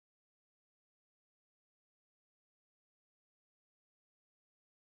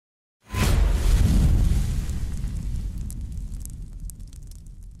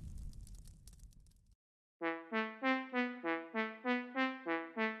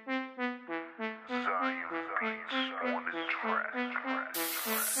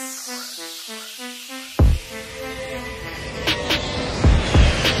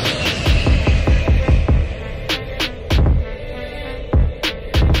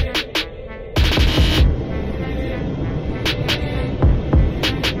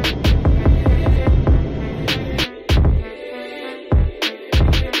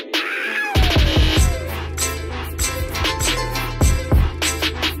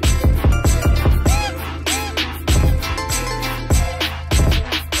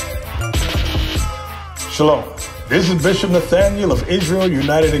Shalom. This is Bishop Nathaniel of Israel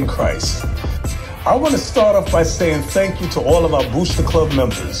United in Christ. I want to start off by saying thank you to all of our Booster Club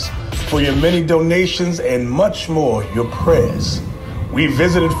members for your many donations and much more, your prayers. We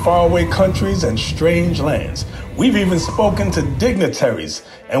visited faraway countries and strange lands. We've even spoken to dignitaries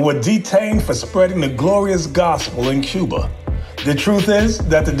and were detained for spreading the glorious gospel in Cuba. The truth is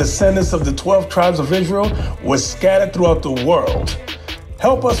that the descendants of the 12 tribes of Israel were scattered throughout the world.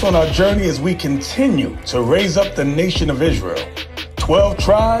 Help us on our journey as we continue to raise up the nation of Israel. 12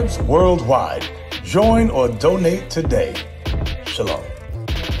 tribes worldwide. Join or donate today. Shalom.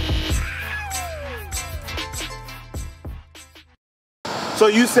 So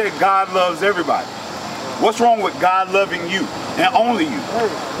you said God loves everybody. What's wrong with God loving you and only you?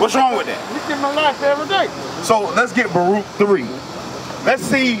 What's wrong with that? You give my life every day. So let's get Baruch 3. Let's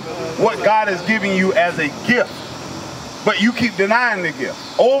see what God is giving you as a gift. But you keep denying the gift.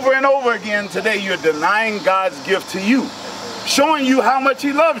 Over and over again today, you're denying God's gift to you, showing you how much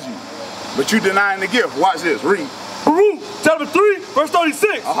he loves you. But you're denying the gift. Watch this, read. Baruch chapter 3, verse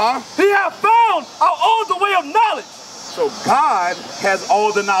 36. He hath found out all the way of knowledge. So God has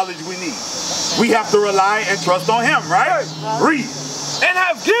all the knowledge we need. We have to rely and trust on him, right? Read. And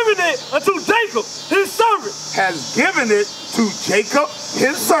have given it unto Jacob, his servant. Has given it to Jacob,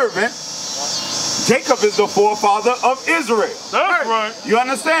 his servant. Jacob is the forefather of Israel. That's right. You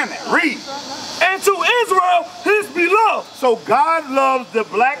understand that? Read. And to Israel, his beloved. So God loves the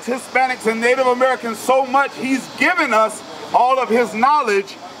blacks, Hispanics, and Native Americans so much, he's given us all of his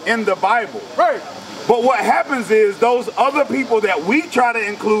knowledge in the Bible. Right. But what happens is those other people that we try to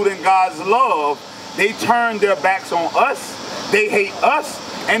include in God's love, they turn their backs on us, they hate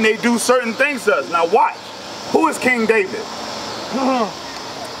us, and they do certain things to us. Now watch. Who is King David?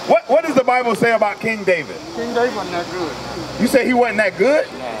 What does the Bible say about King David? King David wasn't that good. You say he wasn't that good?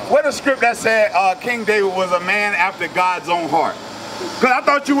 No. What a script that said King David was a man after God's own heart. Because I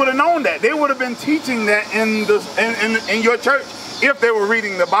thought you would have known that. They would have been teaching that in your church if they were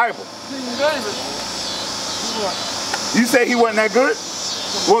reading the Bible. King David. You say he wasn't that good?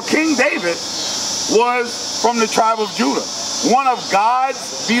 Well, King David was from the tribe of Judah, one of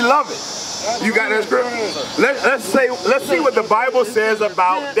God's beloved. You got that script? Let's see what the Bible says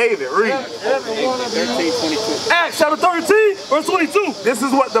about David. Read. Acts chapter 13, verse 22. This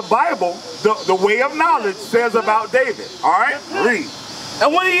is what the Bible, the way of knowledge, says about David. All right? Read.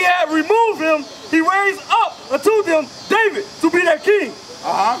 And when he had removed him, he raised up unto them David to be their king.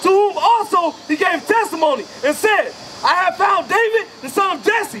 To whom also he gave testimony and said, I have found David, the son of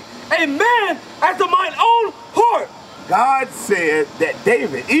Jesse, a man after mine own heart. God said that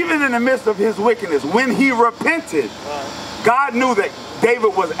David, even in the midst of his wickedness, when he repented, God knew that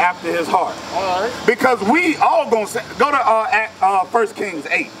David was after his heart. Because we all going to go to 1 Kings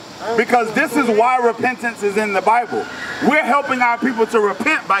 8. Because this is why repentance is in the Bible. We're helping our people to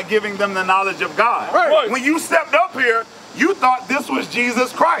repent by giving them the knowledge of God. Right. When you stepped up here, you thought this was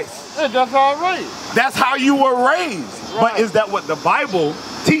Jesus Christ. Yeah, that's how I raised. That's how you were raised. Right. But is that what the Bible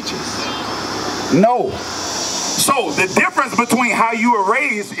teaches? No. So the difference between how you were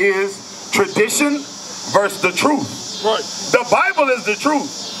raised is tradition versus the truth. Right. The Bible is the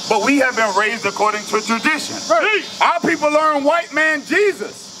truth, but we have been raised according to tradition. Right. Our people learn white man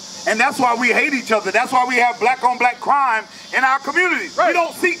Jesus, and that's why we hate each other. That's why we have black on black crime in our communities. Right. We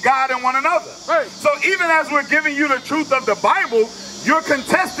don't seek God in one another. Right. So even as we're giving you the truth of the Bible, you're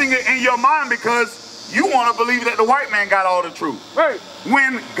contesting it in your mind because you want to believe that the white man got all the truth. Right.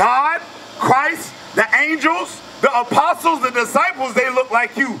 When God, Christ, the angels, the apostles, the disciples, they look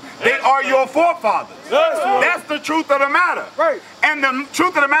like you. They are your forefathers. That's the truth of the matter. Right. And the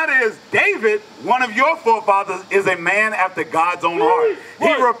truth of the matter is, David, one of your forefathers, is a man after God's own heart.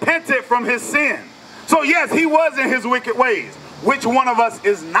 Right. He repented from his sin. So yes, he was in his wicked ways. Which one of us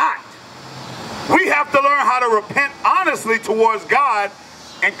is not? We have to learn how to repent honestly towards God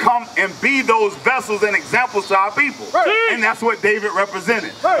and come and be those vessels and examples to our people. Right. And that's what David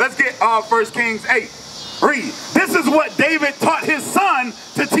represented. Right. Let's get 1 Kings 8. Read. This is what David taught his son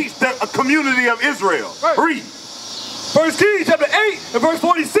to teach the community of Israel. Right. Read. 1 Kings chapter 8 and verse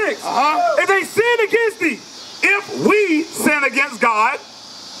 46. If they sin against thee, If we sin against God,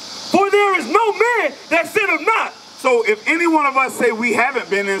 for there is no man that sinneth not. so if any one of us say we haven't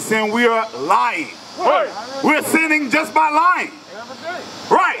been in sin, we are lying. Right. We're sinning just by lying.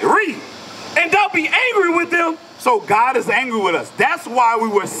 Right, read. And thou be angry with them. So God is angry with us. That's why we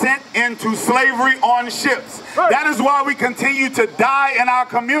were sent into slavery on ships. Right. That is why we continue to die in our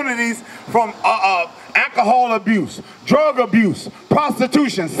communities from alcohol abuse, drug abuse,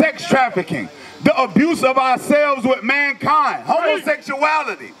 prostitution, sex trafficking, the abuse of ourselves with mankind,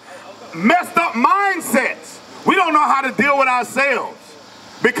 homosexuality. messed up mindsets. We don't know how to deal with ourselves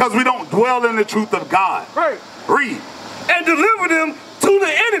because we don't dwell in the truth of God. Right. Read. And deliver them to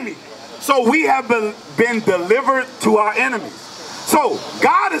the enemy. So we have been delivered to our enemies. So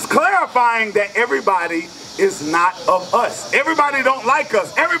God is clarifying that everybody is not of us. Everybody don't like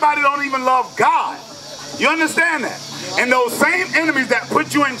us. Everybody don't even love God. You understand that? And those same enemies that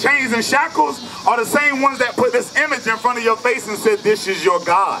put you in chains and shackles are the same ones that put this image in front of your face and said, this is your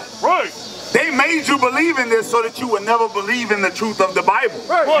God. Right. They made you believe in this so that you would never believe in the truth of the Bible.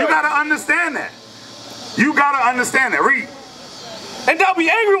 Right. You got to understand that. You got to understand that. Read. And thou be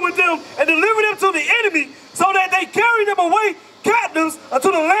angry with them and deliver them to the enemy so that they carry them away captives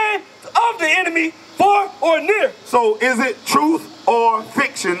unto the land of the enemy, far or near. So is it truth or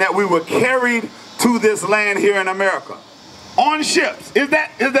fiction that we were carried to this land here in America on ships? Is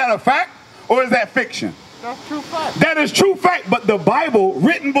that a fact or is that fiction? That's true fact. That is true fact, but the Bible,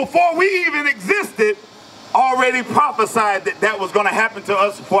 written before we even existed, already prophesied that that was going to happen to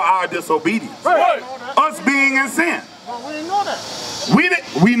us for our disobedience. Right. Us being in sin. Well, we didn't know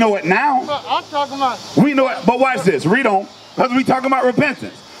that. We know it now. But I'm talking about. We know it, but watch this. Read on, because we talking about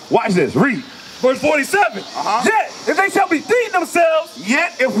repentance. Watch this. Read. Verse 47. Yet, if they shall bethink themselves.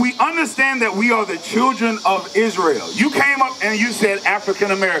 Yet, if we understand that we are the children of Israel. You came up and you said African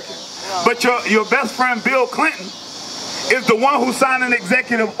American. But your best friend Bill Clinton is the one who signed an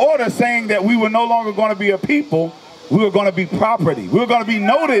executive order saying that we were no longer going to be a people, we were going to be property. We were going to be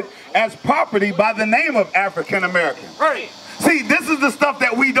noted as property by the name of African American. Right. See, this is the stuff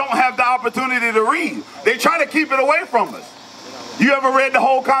that we don't have the opportunity to read. They try to keep it away from us. You ever read the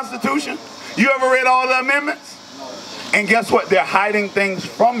whole Constitution? You ever read all the amendments? And guess what? They're hiding things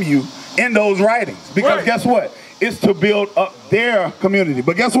from you in those writings. Because guess what? It's to build up their community.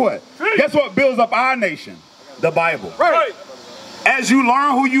 But guess what? Guess what builds up our nation? The Bible. Right. As you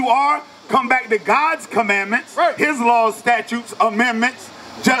learn who you are, come back to God's commandments, his laws, statutes, amendments.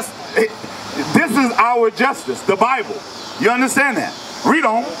 This is our justice, the Bible. You understand that? Read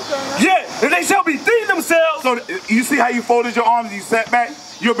on. Yet, if they shall bethink themselves. So you see how you folded your arms, you sat back?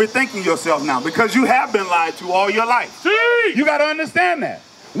 You're bethinking yourself now because you have been lied to all your life. You got to understand that.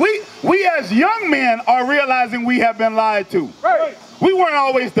 We as young men are realizing we have been lied to. Right. We weren't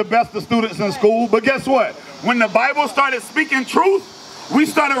always the best of students in school, but guess what? When the Bible started speaking truth, we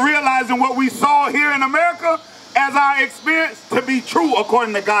started realizing what we saw here in America as our experience to be true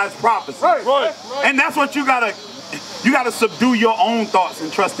according to God's prophecy. Right. And that's what you gotta subdue your own thoughts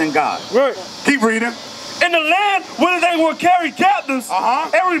and trust in God. Right. Keep reading. In the land where they were carried captives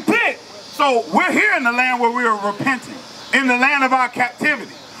and repent. So we're here in the land where we are repenting, in the land of our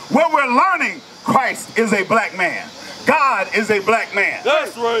captivity, where we're learning Christ is a black man. God is a black man.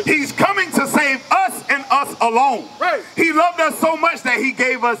 That's right. He's coming to save us and us alone. Right. He loved us so much that he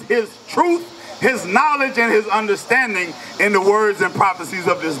gave us his truth, his knowledge, and his understanding in the words and prophecies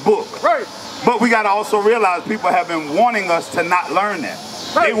of this book. Right. But we got to also realize people have been wanting us to not learn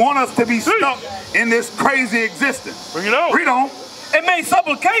that. Right. They want us to be stuck in this crazy existence. Bring it on. Read on. And made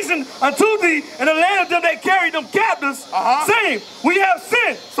supplication unto thee in the land of them that carried them captives, saying, we have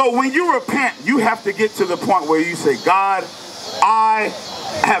sinned. So when you repent, you have to get to the point where you say, God, I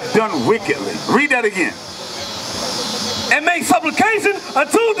have done wickedly. Read that again. And make supplication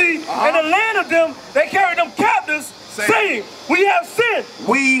unto thee in the land of them that carried them captives, saying, we have sinned.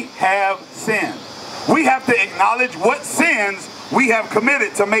 We have sinned. We have to acknowledge what sins we have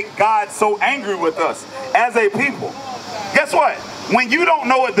committed to make God so angry with us as a people. Guess what? When you don't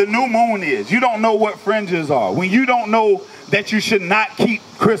know what the new moon is, you don't know what fringes are, when you don't know that you should not keep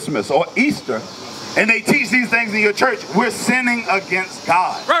Christmas or Easter, and they teach these things in your church, we're sinning against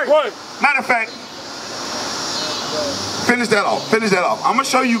God. Right. Matter of fact, finish that off. I'm going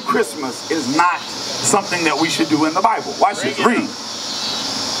to show you Christmas is not something that we should do in the Bible. Watch this. Read.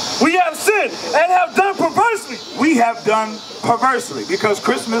 We have sinned and have done perversely. We have done perversely because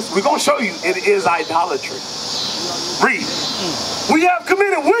Christmas, we're going to show you, it is idolatry. Read. We have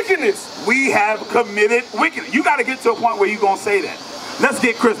committed wickedness. We have committed wickedness. You got to get to a point where you're going to say that. Let's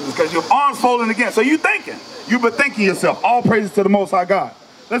get Christmas because your arms folding again. So you've been thinking yourself, all praises to the Most High God.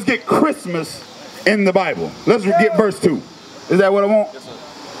 Let's get Christmas in the Bible. Let's get verse 2. Is that what I want? Yes,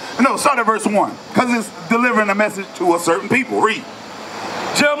 sir. No, start at verse 1 because it's delivering a message to a certain people. Read.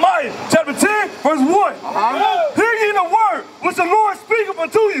 Jeremiah chapter 10 verse 1. Hear ye the word which the Lord speaketh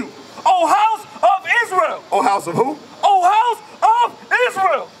unto you, O house of Israel. O house of who? O house of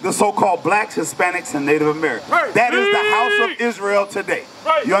Israel. The so-called blacks, Hispanics, and Native Americans. Right. That is the house of Israel today.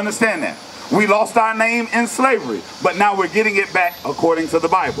 Right. You understand that? We lost our name in slavery, but now we're getting it back according to the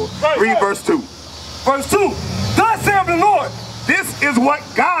Bible. Right. Read verse 2. Verse 2. Thus saith the Lord, This is what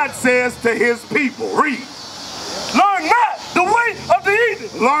God says to his people. Read. Learn not the way of the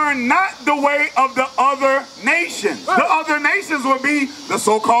heathen. Learn not the way of the other nations. Right. The other nations would be the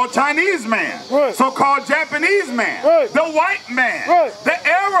so-called Chinese man, right. so-called Japanese man, right. the white man, right. the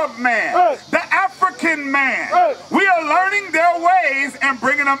Arab man, right. the African man. Right. We are learning their ways and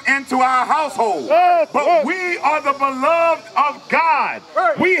bringing them into our household. Right. But right. we are the beloved of God.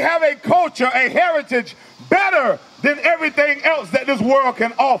 Right. We have a culture, a heritage better than everything else that this world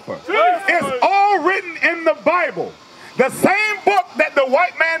can offer. Right. It's all written in the Bible. The same book that the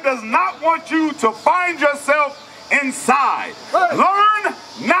white man does not want you to find yourself inside. Right.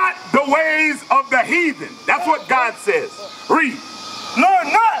 Learn not the ways of the heathen. That's what God says. Read.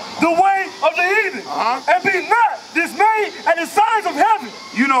 Learn not the way of the heathen, and be not dismayed at the signs of heaven.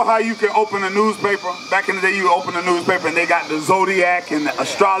 You know how you can open a newspaper? Back in the day, you open a newspaper and they got the zodiac and the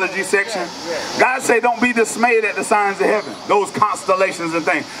astrology section. God say, don't be dismayed at the signs of heaven, those constellations and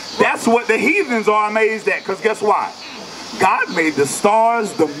things. That's what the heathens are amazed at, because guess why? God made the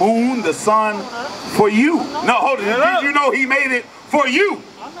stars, the moon, the sun for you. No, hold it. Did you know he made it for you?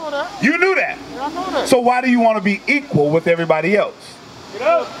 I know that. You knew that. Yeah, I know that. So why do you want to be equal with everybody else? Get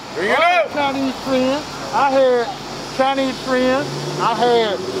up. Bring it I had up. Chinese friends. I had Chinese friends. I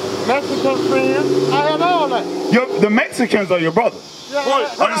had Mexican friends. I had all that. The Mexicans are your brothers. Yeah,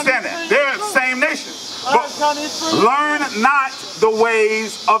 Understand that. They're the same nation. I had Chinese friends. Learn not the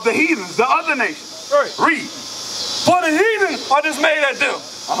ways of the heathens, the other nations. Right. Read. For the heathen are dismayed at them.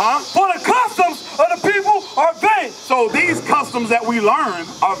 For the customs of the people are vain. So these customs that we learn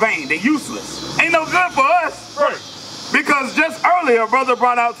are vain. They're useless. Ain't no good for us. Right. Because just earlier, a brother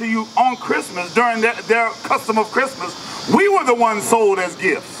brought out to you on Christmas, during their custom of Christmas, we were the ones sold as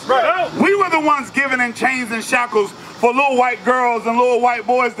gifts. Right. We were the ones given in chains and shackles for little white girls and little white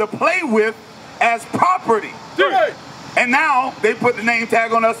boys to play with as property. Right. And now they put the name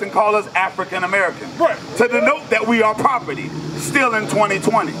tag on us and call us African American. Right. To denote that we are property, still in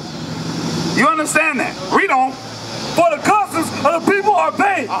 2020. You understand that? Read on. For the customs of the people are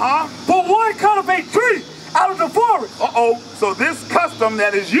vain. For one cut of a tree out of the forest. So this custom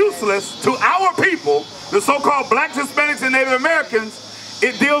that is useless to our people, the so-called blacks, Hispanics, and Native Americans,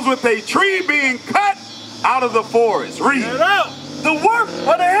 it deals with a tree being cut out of the forest. Read. Get out. The work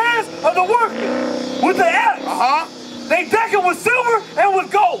of the hands of the workmen with the axe. They deck it with silver and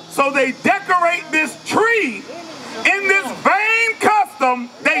with gold. So they decorate this tree. In this vain custom,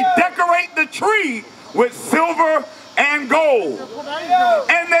 they decorate the tree with silver and gold.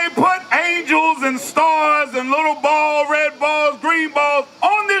 And they put angels and stars and little balls, red balls, green balls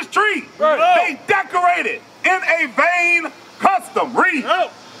on this tree. They decorate it in a vain custom. Read.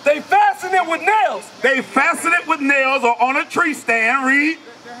 They fasten it with nails. They fasten it with nails or on a tree stand. Read.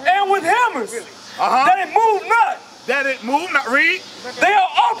 And with hammers. That it move not. That it move not. Read. They are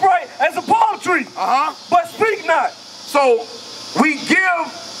upright as a palm tree. But speak not. So we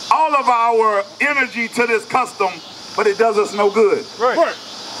give all of our energy to this custom, but it does us no good. Right.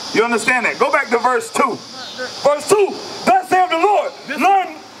 You understand that? Go back to verse 2. Verse 2. Thus saith the Lord.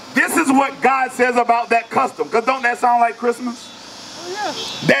 Learn. This is what God says about that custom. Because don't that sound like Christmas?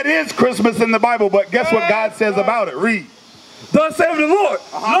 That is Christmas in the Bible, but guess what God says about it? Read. Thus saith the Lord.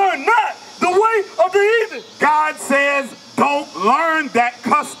 Learn not the way of the heathen. God says don't learn that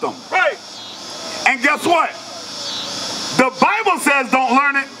custom. Right. And guess what? The Bible says don't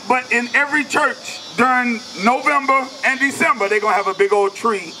learn it, but in every church during November and December, they're going to have a big old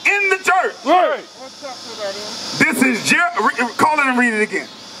tree in the church. Right. This is, call it and read it again.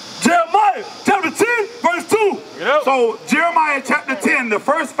 Jeremiah chapter 10, verse 2. So Jeremiah chapter 10, the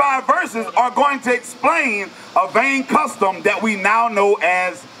first 5 verses are going to explain a vain custom that we now know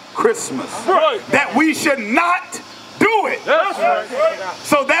as Christmas. Right. That we should not do it. That's right.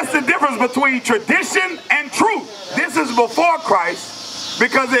 So that's the difference between tradition and truth. This is before Christ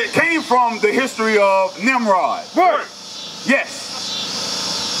because it came from the history of Nimrod. Right.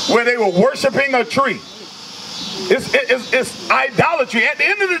 Yes. Where they were worshiping a tree. It's idolatry at the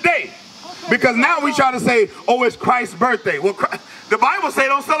end of the day. Because now we try to say, oh, it's Christ's birthday. Well, the Bible say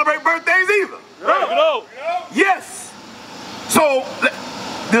don't celebrate birthdays either. Right. Yes. So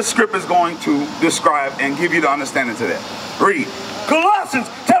this script is going to describe and give you the understanding to that. Read. Colossians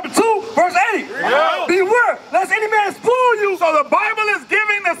chapter 2, verse 8. Beware lest any man spoil you. So the Bible is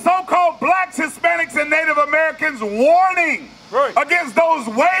giving the so-called blacks, Hispanics, and Native Americans warning against those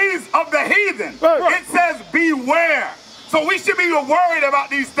ways of the heathen. It says beware. So we should be worried about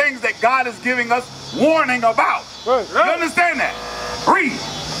these things that God is giving us warning about. You understand that? Read.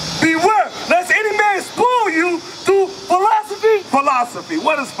 Beware lest any man spoil you through philosophy. Philosophy.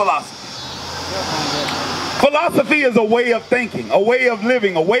 What is philosophy? Philosophy is a way of thinking, a way of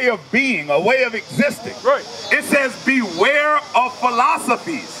living, a way of being, a way of existing. Right. It says, beware of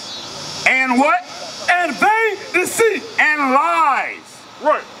philosophies. And what? And vain deceit. And lies.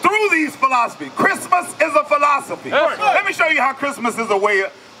 Right. Through these philosophies. Christmas is a philosophy. Right. Let me show you how Christmas is a way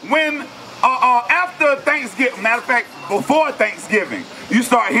of, when after Thanksgiving, matter of fact, before Thanksgiving, you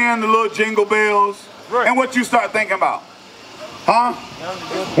start hearing the little jingle bells. Right. And what you start thinking about? Huh?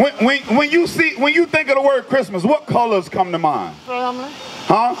 When you think of the word Christmas, what colors come to mind? Family.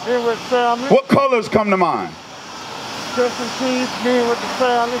 Huh? Being with family. What colors come to mind? Christmas Eve, being with the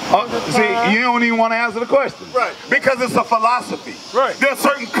family. See, you don't even want to answer the question. Right. Because it's a philosophy. Right. There are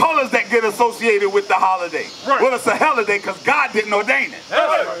certain colors that get associated with the holiday. Right. Well, it's a holiday because God didn't ordain it.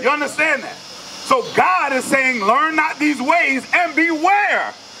 Right. You understand that? So God is saying, learn not these ways and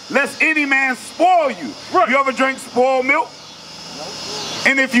beware, lest any man spoil you. Right. You ever drink spoiled milk?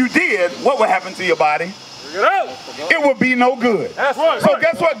 And if you did, what would happen to your body? It would be no good. That's right. So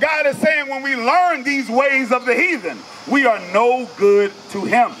guess what God is saying? When we learn these ways of the heathen, we are no good to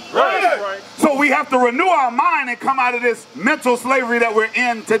him. Right. So we have to renew our mind and come out of this mental slavery that we're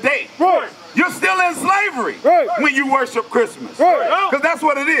in today. Right. You're still in slavery when you worship Christmas. Right. Because that's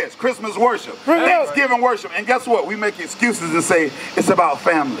what it is, Christmas worship. Bring it out. Thanksgiving worship. And guess what? We make excuses and say it's about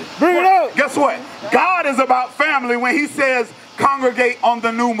family. Bring it out. Guess what? God is about family when he says, congregate on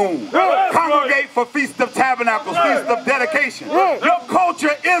the new moon. Right. Congregate for Feast of Tabernacles, Feast of Dedication. Right. Your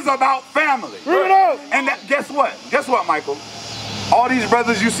culture is about family. Bring it out. And guess what? Guess what, Michael? All these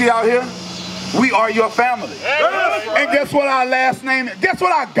brothers you see out here, we are your family. Right. And guess what our last name is? Guess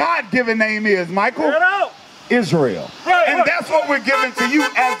what our God-given name is, Michael? Bring it out. Israel. Right. And that's what we're giving to you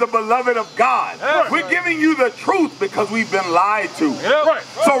as the beloved of God. Right. We're giving you the truth because we've been lied to. Right.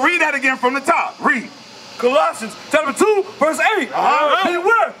 So read that again from the top. Read. Colossians chapter 2, verse 8.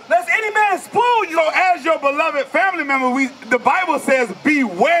 Beware, lest any man spoil you. So as your beloved family member, the Bible says,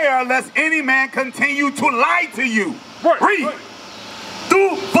 beware lest any man continue to lie to you. Right. Read. Right.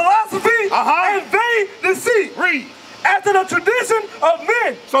 Through philosophy and vain deceit. Read. After the tradition of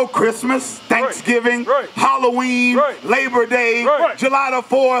men. So Christmas, Thanksgiving, Right. Halloween, Right. Labor Day, Right. July the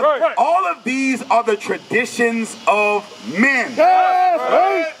 4th, Right. all of these are the traditions of men.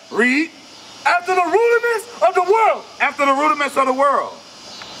 Right. Read. After the rudiments of the world. After the rudiments of the world.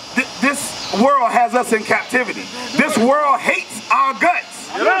 This world has us in captivity. This world hates our guts.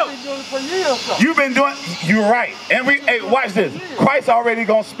 Get out. You've been doing, you're right. And hey, watch this. Christ already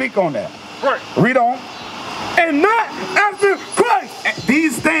gonna speak on that. Right. Read on. And not after Christ. And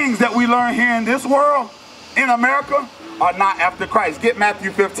these things that we learn here in this world, in America, are not after Christ. Get Matthew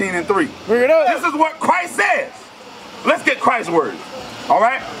 15 and 3. Bring it up. This is what Christ says. Let's get Christ's words. All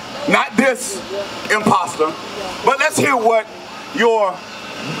right? Not this imposter, but let's hear what your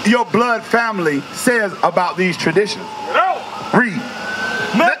blood family says about these traditions. Get out. Read.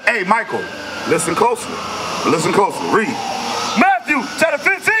 Hey, Michael, listen closely. Listen closely. Read. Matthew chapter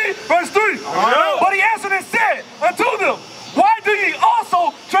 15, verse 3. But he answered and said unto them, why do ye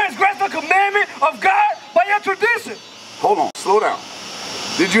also transgress the commandment of God by your tradition? Hold on, slow down.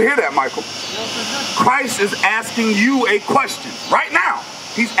 Did you hear that, Michael? Christ is asking you a question right now.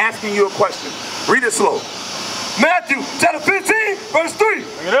 He's asking you a question. Read it slow. Matthew chapter 15, verse 3.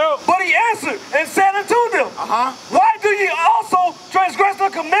 But he answered and said unto them, why do ye also transgress the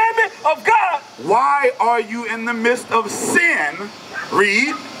commandment of God? Why are you in the midst of sin?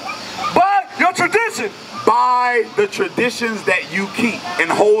 Read. By your tradition. By the traditions that you keep and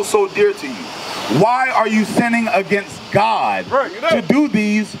hold so dear to you. Why are you sinning against God to do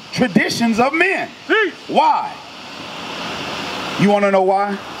these traditions of men? Why? You want to know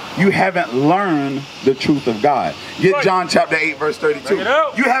why? You haven't learned the truth of God. Get John chapter 8, verse 32. You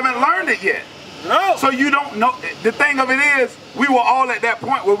haven't learned it yet. So you don't know. The thing of it is, we were all at that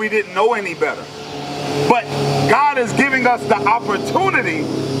point where we didn't know any better. But God is giving us the opportunity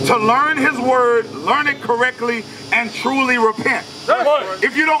to learn his word, learn it correctly, and truly repent.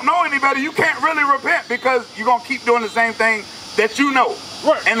 If you don't know any better, you can't really repent because you're going to keep doing the same thing that you know.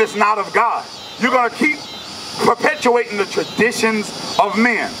 And it's not of God. You're going to keep perpetuating the traditions of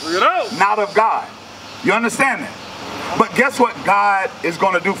men, not of God. You understand that? But guess what God is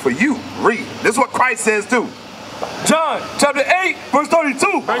going to do for you? Read. This is what Christ says too. John chapter 8, verse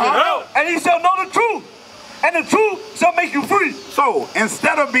 32. And ye shall know the truth, and the truth shall make you free. So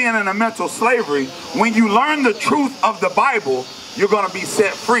instead of being in a mental slavery, when you learn the truth of the Bible, you're going to be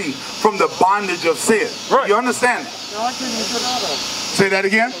set free from the bondage of sin. You understand that? How can you get out of it? Say that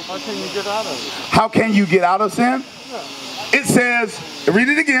again. How can you get out of it? How can you get out of sin? It says, read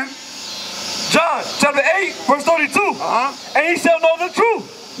it again. John chapter 8, verse 32. And ye shall know the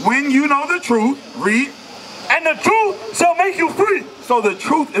truth. When you know the truth, read. And the truth shall make you free. So the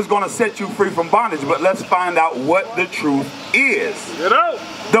truth is going to set you free from bondage, but let's find out what the truth is. Get out.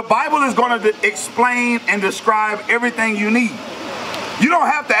 The Bible is going to explain and describe everything you need. You don't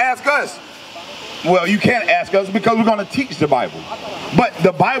have to ask us. Well, you can't ask us because we're going to teach the Bible. But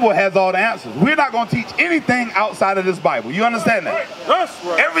the Bible has all the answers. We're not going to teach anything outside of this Bible. You understand that? That's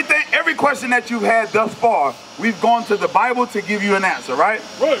right. Every question that you've had thus far, we've gone to the Bible to give you an answer, right?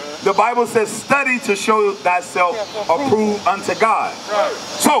 Right. The Bible says, study to show thyself approved unto God. Right.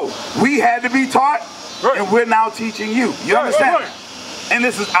 So we had to be taught, and we're now teaching you. You understand? Right. And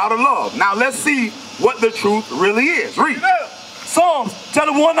this is out of love. Now let's see what the truth really is. Read. Psalms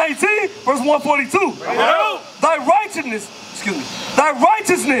chapter 119, verse 142. Thy righteousness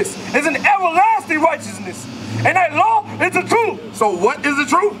is an everlasting righteousness, and thy law is the truth. So what is the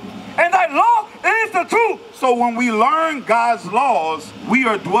truth? And thy law is the truth. So when we learn God's laws, we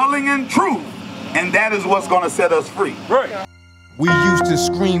are dwelling in truth, and that is what's going to set us free. Right. We used to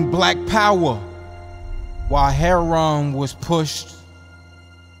scream black power while heroin was pushed,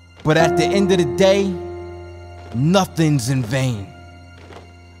 but at the end of the day, nothing's in vain.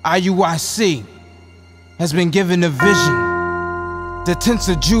 Iuic has been given a vision. The tents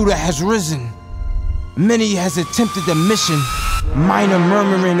of Judah has risen. Many has attempted the mission, minor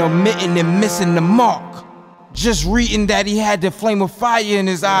murmuring, omitting, and missing the mark. Just reading that he had the flame of fire in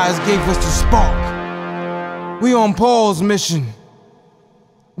his eyes gave us the spark. We on Paul's mission.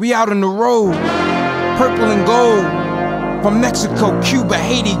 We out on the road, purple and gold, from Mexico, Cuba,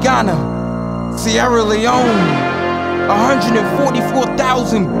 Haiti, Ghana, Sierra Leone.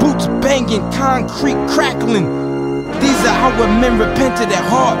 144,000 boots banging, concrete crackling. These are our men repented at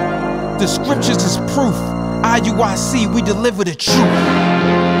heart. The scriptures is proof. Iuic, we deliver the truth.